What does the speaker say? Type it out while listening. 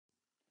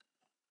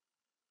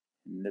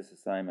In this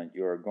assignment,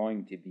 you are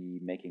going to be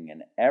making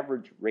an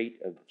average rate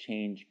of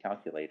change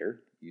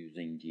calculator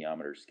using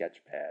Geometer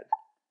Sketchpad.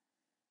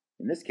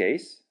 In this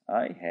case,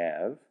 I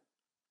have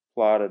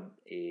plotted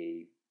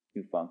a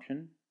new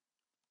function,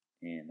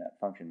 and that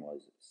function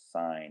was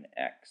sine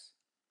x.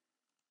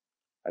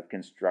 I've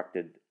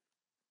constructed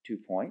 2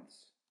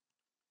 points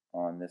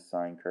on this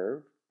sine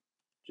curve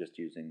just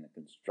using the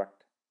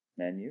construct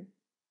menu.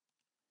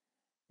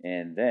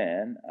 And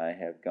then I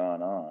have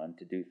gone on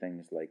to do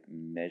things like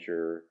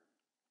measure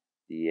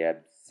the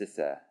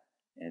abscissa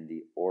and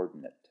the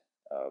ordinate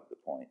of the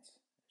points,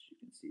 as you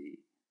can see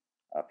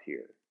up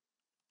here.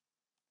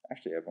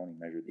 Actually, I've only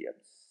measured the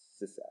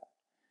abscissa.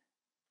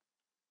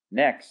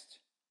 Next,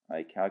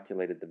 I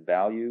calculated the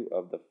value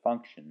of the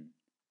function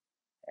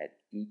at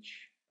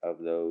each of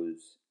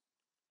those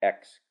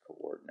x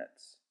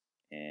coordinates.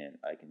 And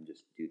I can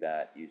just do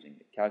that using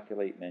the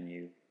calculate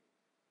menu.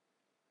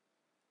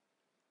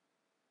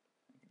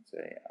 I can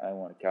say I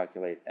want to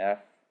calculate f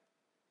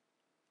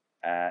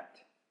at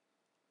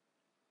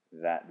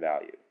that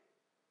value,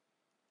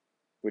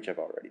 which I've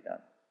already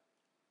done.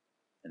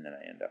 And then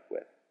I end up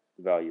with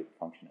the value of the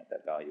function at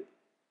that value.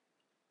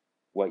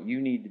 What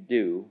you need to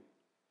do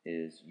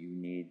is you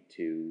need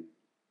to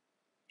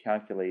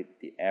calculate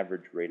the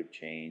average rate of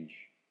change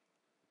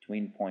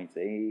between points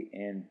A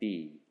and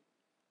B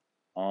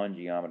on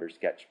Geometer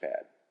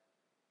Sketchpad.